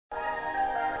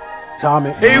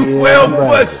Tommy. He will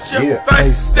push your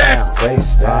face down,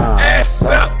 ass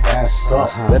up, ass up.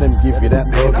 Let him give you that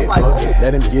boogie, boogie.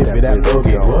 Let him give you that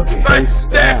boogie, boogie.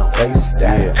 face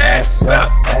down, ass up,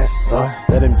 ass up.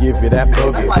 Let him give you that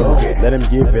boogie, boogie. Let him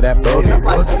give you that boogie,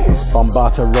 boogie.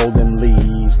 Bumbata rolling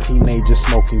leaves, teenagers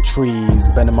smoking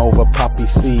trees, venom over poppy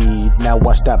seed. Now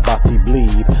watch that body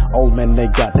bleed. Old men, they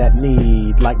got that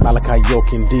need, like Malchi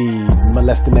York indeed.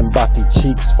 Molesting them body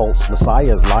cheeks, false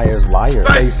messiahs, liars, liars.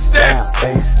 Face down,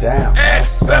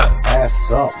 ass up,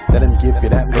 ass up. Let him give you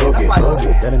that boogie,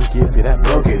 boogie. Let him give you that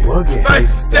boogie, boogie.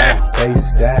 Face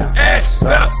down, ass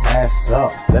up, ass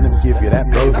up. Let him give you that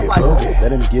boogie, boogie.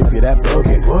 Let him give you that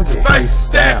boogie, boogie. Face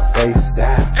down,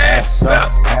 ass up,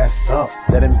 ass up.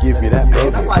 Let him give you that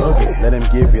boogie, boogie. Let him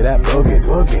give you that boogie,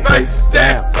 boogie. Face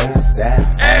down,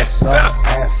 ass up,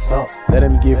 ass up. Let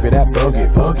him give you that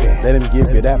boogie, boogie. Let him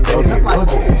give you that boogie,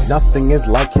 boogie. Nothing is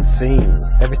like it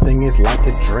seems. Everything is like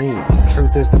a dream.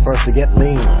 Truth is the first to get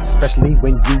lean, especially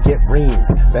when you get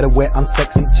reamed. Better wear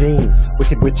unsexy jeans.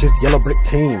 Wicked witches, yellowbrick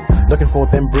team, looking for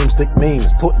them broomstick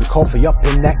memes, putting coffee up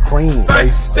in that cream.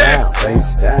 Face down,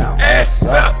 ass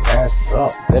up, ass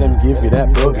up. Let him give you that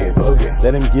boogie, boogie.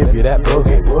 Let him give you that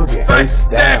boogie, boogie. Face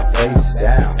down,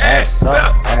 ass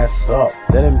up, ass up.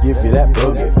 Let him give you that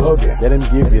boogie, boogie. Let him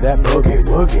give you that boogie,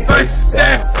 boogie. Face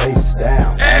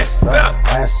down, ass up,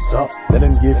 ass up. Let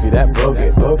him give you that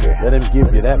boogie, boogie. Let him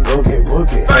give you that boogie,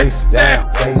 boogie. Face down,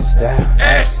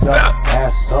 ass up,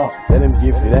 ass up. Let him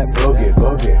give you that boogie,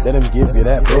 boogie. Let him give you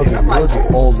that boogie,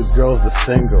 boogie. All the girls are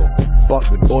single, but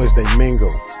with boys they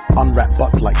mingle. Unwrap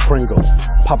butts like cringle,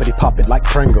 poppety pop it like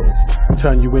pringles.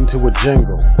 Turn you into a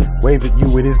jingle, wave at you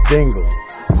with his dingle,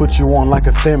 put you on like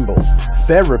a thimble.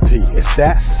 Therapy, it's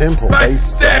that simple.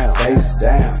 Face down,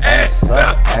 ass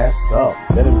up, ass up.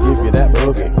 Let him give you that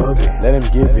boogie, boogie. Let him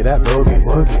give you that boogie,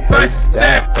 boogie. Face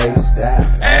down,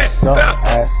 ass up,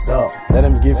 ass up. Let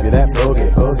him give you that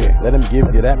boogie, boogie. Let him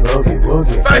give you that boogie,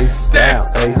 boogie. Face down,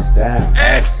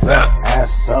 ass up,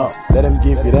 ass up. Let him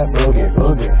give you that boogie,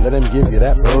 boogie. Let him give you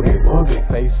that boogie,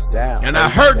 boogie. Face down. And I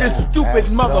heard this stupid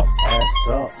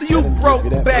motherfucker, you broke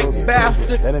back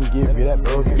bastard. Let him give you that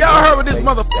boogie. Y'all heard what this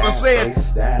motherfucker said?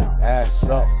 Face down, ass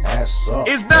up, ass up.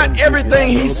 It's not everything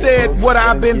he said what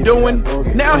I've been doing.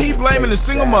 Now he blaming the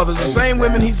single mothers, the same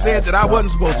women he said that I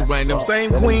wasn't supposed to blame, them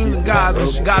same queens and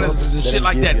gods and goddesses and shit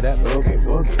like that.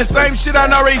 The same shit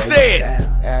I already said.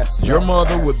 Your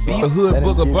mother would be a hood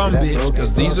booger bum bitch,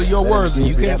 because these are your words, and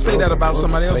you can't say that about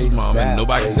somebody else's mom, and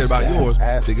nobody can say it about yours,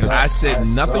 because I said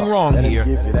nothing wrong here.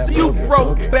 You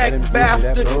broke back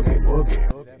bastard.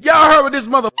 Y'all heard what this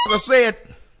motherfucker said?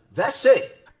 That's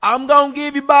it. I'm gonna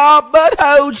give you Bob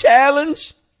Butthole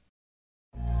challenge.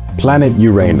 Planet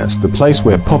Uranus, the place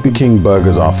where Poppy King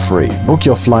burgers are free. Book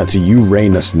your flight to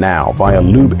Uranus now via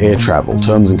Lube Air Travel.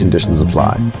 Terms and conditions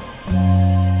apply.